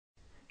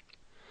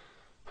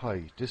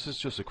Hi, this is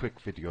just a quick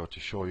video to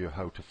show you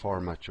how to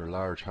format your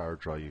large hard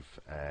drive,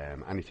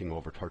 anything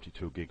over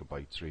 32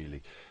 gigabytes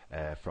really,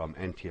 from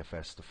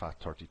Ntfs to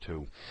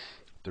FAT32.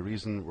 The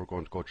reason we're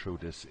going to go through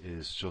this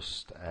is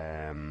just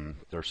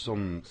there's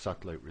some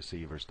satellite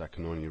receivers that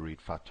can only read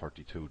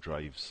FAT32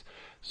 drives,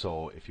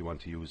 so if you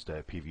want to use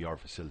the PVR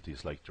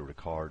facilities like the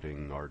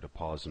recording or the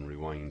pause and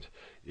rewind,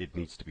 it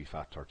needs to be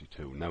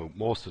FAT32. Now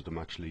most of them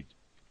actually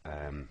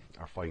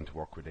are fine to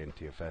work with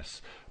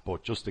Ntfs,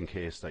 but just in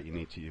case that you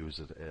need to use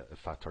a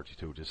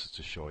FAT32, this is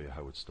to show you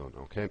how it's done.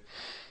 Okay,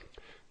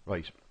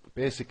 right,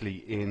 basically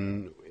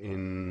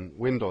in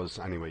Windows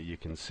anyway, you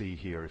can see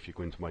here, if you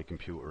go into my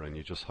computer and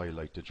you just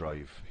highlight the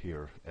drive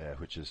here,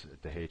 which is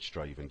the H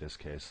drive in this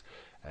case,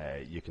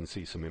 you can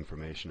see some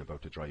information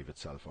about the drive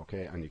itself.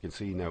 Okay, and you can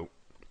see now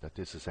that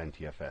this is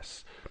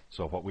Ntfs,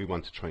 so what we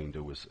want to try and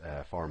do is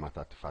format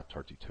that to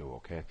FAT32.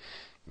 Okay,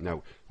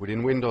 now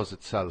within Windows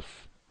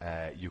itself,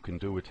 you can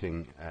do a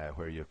thing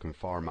where you can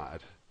format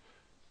it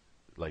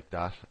like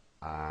that,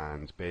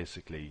 and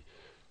basically,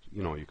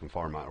 you know, you can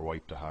format or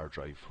wipe the hard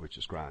drive, which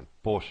is grand,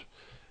 but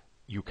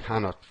you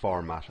cannot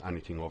format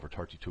anything over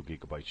 32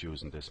 gigabytes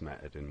using this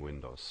method in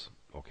Windows.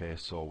 Okay,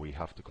 so we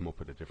have to come up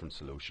with a different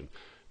solution.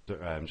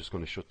 I'm just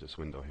going to shut this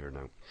window here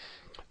now.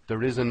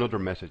 There is another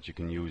method you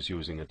can use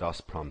using a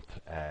DOS prompt,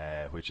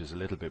 which is a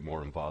little bit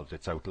more involved.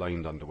 It's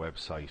outlined on the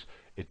website.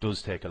 It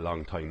does take a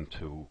long time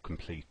to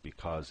complete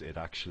because it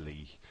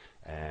actually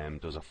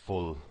does a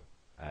full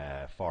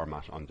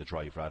format on the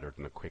drive rather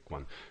than a quick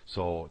one.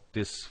 So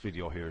this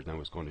video here now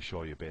is going to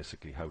show you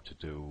basically how to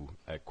do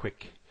a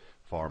quick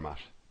format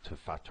to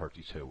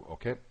FAT32.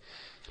 Okay,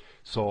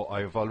 so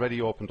I've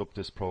already opened up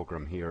this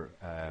program here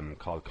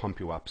called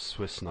CompuApps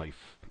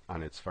Swissknife,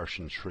 and it's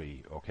version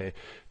 3. Okay,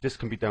 this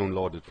can be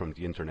downloaded from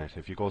the internet.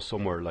 If you go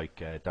somewhere like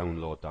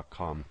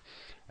download.com,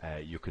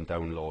 you can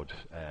download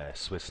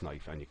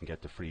Swissknife and you can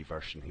get the free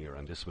version here,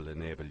 and this will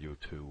enable you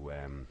to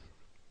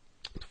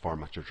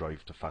format your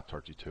drive to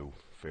FAT32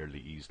 fairly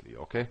easily.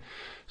 Okay,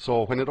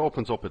 so when it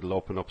opens up, it'll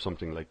open up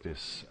something like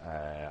this,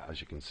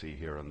 as you can see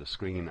here on the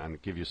screen,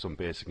 and give you some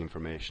basic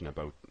information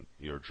about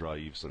your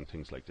drives and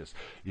things like this.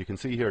 You can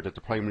see here that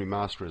the primary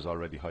master is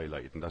already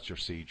highlighted, and that's your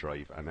C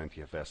drive and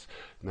Ntfs.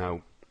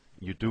 Now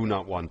you do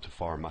not want to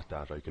format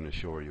that, I can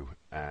assure you.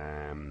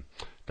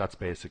 That's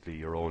basically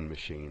your own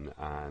machine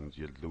and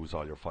you'll lose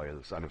all your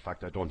files, and in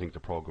fact I don't think the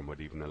program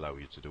would even allow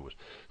you to do it.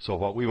 So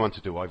what we want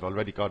to do, I've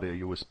already got a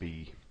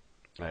USB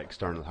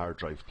external hard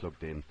drive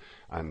plugged in,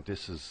 and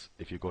this is,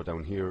 if you go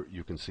down here,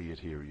 you can see it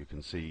here. You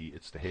can see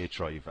it's the H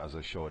drive as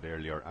I showed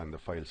earlier, and the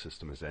file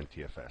system is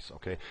Ntfs.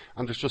 Okay,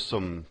 and there's just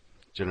some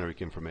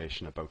generic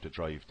information about the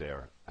drive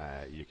there,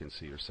 you can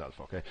see yourself.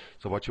 Okay,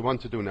 so what you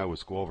want to do now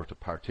is go over to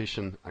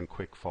partition and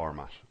quick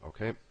format.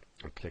 Okay,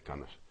 and click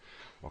on it.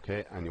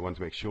 Okay, and you want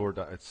to make sure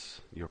that it's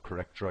your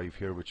correct drive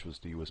here, which was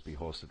the USB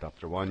host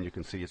adapter 1. You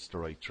can see it's the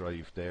right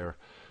drive there.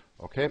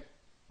 Okay,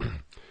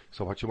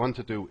 so what you want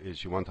to do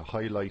is you want to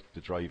highlight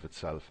the drive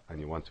itself and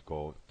you want to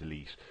go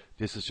delete.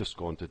 This is just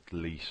going to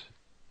delete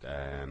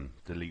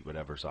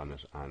whatever's on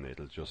it, and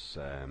it'll just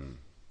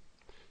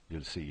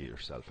you'll see it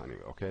yourself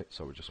anyway. Okay,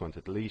 so we just want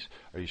to delete.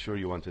 Are you sure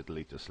you want to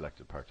delete the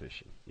selected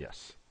partition?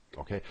 Yes.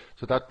 Okay,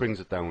 so that brings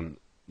it down.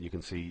 You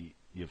can see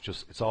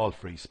it's all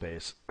free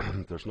space.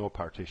 There's no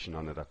partition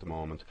on it at the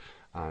moment,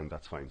 and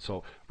that's fine.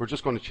 So we're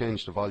just going to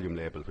change the volume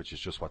label, which is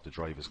just what the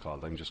drive is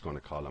called. I'm just going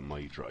to call it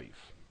my drive.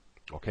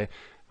 Okay,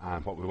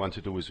 and what we want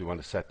to do is we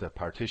want to set the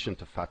partition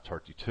to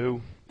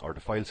FAT32, or the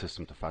file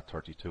system to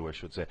FAT32 I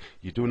should say.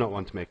 You do not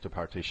want to make the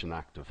partition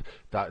active.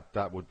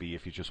 That would be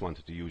if you just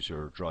wanted to use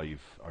your drive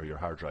or your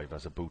hard drive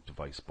as a boot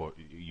device, but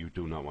you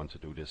do not want to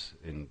do this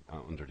in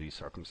under these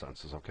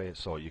circumstances. Okay,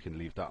 so you can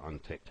leave that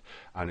unticked,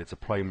 and it's a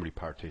primary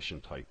partition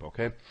type.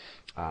 Okay,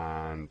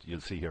 and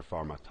you'll see here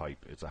format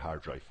type, it's a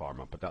hard drive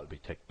format, but that'll be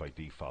ticked by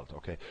default.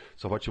 Okay,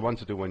 so what you want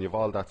to do when you've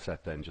all that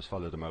set, then just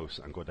follow the mouse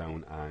and go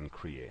down and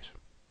create.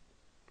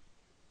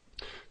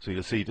 So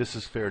you'll see this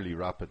is fairly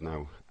rapid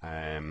now.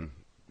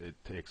 It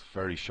takes a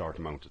very short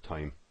amount of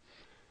time,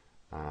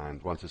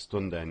 and once it's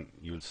done, then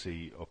you'll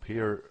see up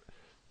here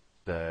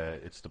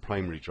it's the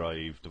primary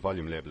drive. The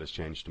volume label has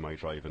changed to my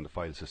drive, and the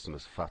file system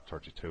is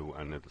FAT32,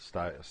 and the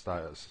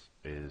status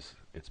is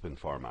it's been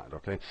formatted.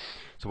 Okay,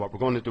 so what we're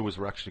going to do is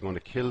we're actually going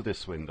to kill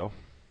this window.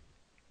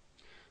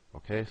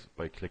 Okay,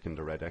 by clicking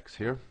the red X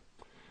here,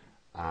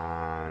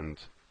 and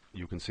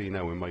you can see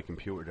now in my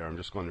computer there, I'm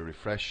just going to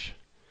refresh,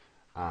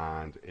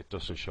 and it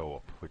doesn't show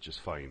up, which is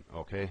fine.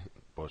 Okay,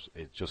 but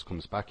it just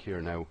comes back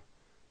here now,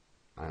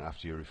 and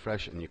after you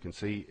refresh, and you can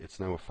see it's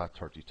now a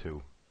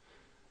FAT32,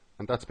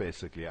 and that's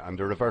basically it. And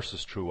the reverse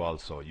is true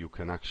also. You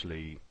can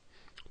actually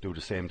do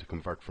the same to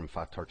convert from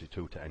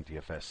FAT32 to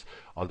Ntfs,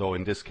 although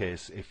in this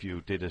case, if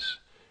you did it,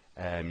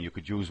 you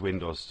could use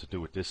Windows to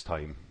do it this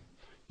time.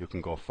 You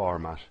can go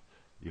format,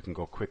 you can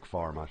go quick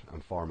format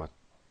and format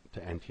to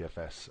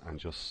Ntfs, and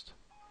just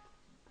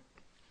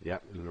Yeah,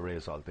 it'll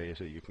erase all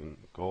data. You can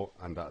go,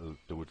 and that'll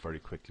do it very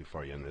quickly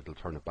for you, and it'll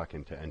turn it back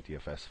into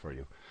Ntfs for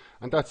you.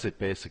 And that's it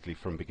basically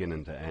from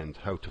beginning to end,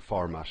 how to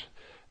format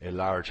a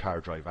large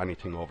hard drive,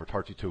 anything over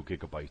 32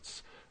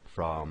 gigabytes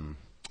from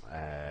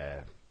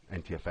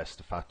Ntfs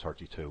to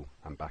FAT32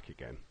 and back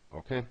again.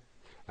 Okay,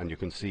 and you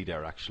can see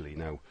there actually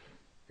now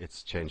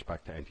it's changed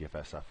back to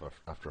Ntfs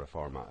after I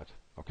formatted.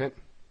 Okay.